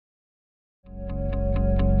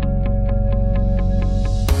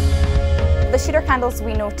Shearer candles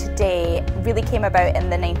we know today really came about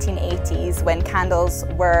in the 1980s when candles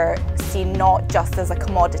were seen not just as a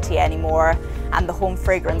commodity anymore and the home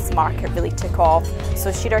fragrance market really took off.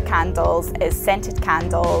 So Shearer candles is scented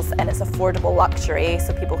candles and it's affordable luxury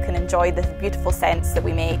so people can enjoy the beautiful scents that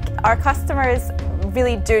we make. Our customers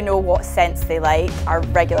really do know what scents they like. Our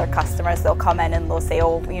regular customers, they'll come in and they'll say,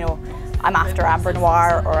 oh, you know, I'm after amber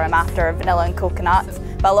noir or I'm after vanilla and coconut.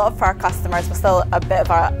 But a lot of our customers are still a bit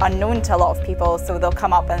of an unknown to a lot of people, so they'll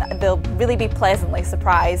come up and they'll really be pleasantly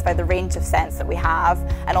surprised by the range of scents that we have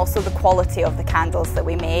and also the quality of the candles that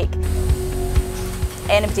we make.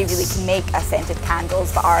 Anybody really can make a scented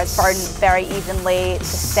candles, but ours burn very evenly, the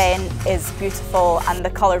scent is beautiful and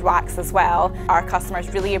the coloured wax as well. Our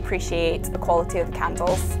customers really appreciate the quality of the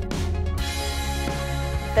candles.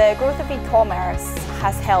 The growth of e-commerce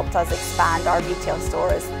has helped us expand our retail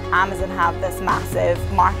stores. Amazon have this massive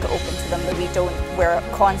market open to them that we don't. We're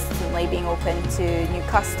constantly being open to new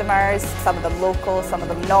customers, some of them local, some of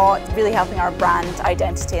them not, really helping our brand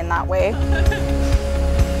identity in that way.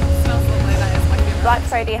 Black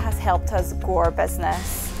Friday has helped us grow our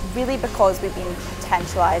business, really because we've been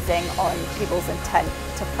potentialising on people's intent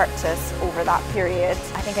to purchase over that period.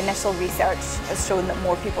 I think initial research has shown that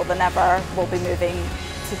more people than ever will be moving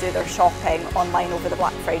to do their shopping online over the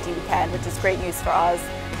Black Friday weekend, which is great news for us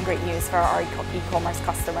and great news for our e-commerce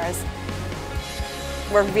customers.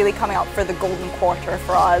 We're really coming up for the golden quarter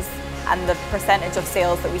for us, and the percentage of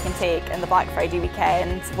sales that we can take in the Black Friday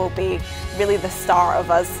weekend will be really the start of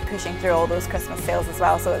us pushing through all those Christmas sales as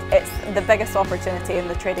well. So it's the biggest opportunity in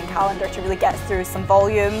the trading calendar to really get through some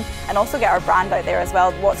volume and also get our brand out there as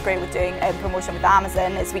well. What's great with doing promotion with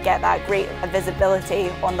Amazon is we get that great visibility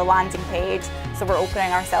on the landing page. So we're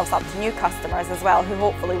opening ourselves up to new customers as well who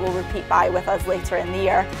hopefully will repeat buy with us later in the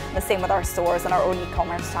year. The same with our stores and our own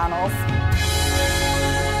e-commerce channels.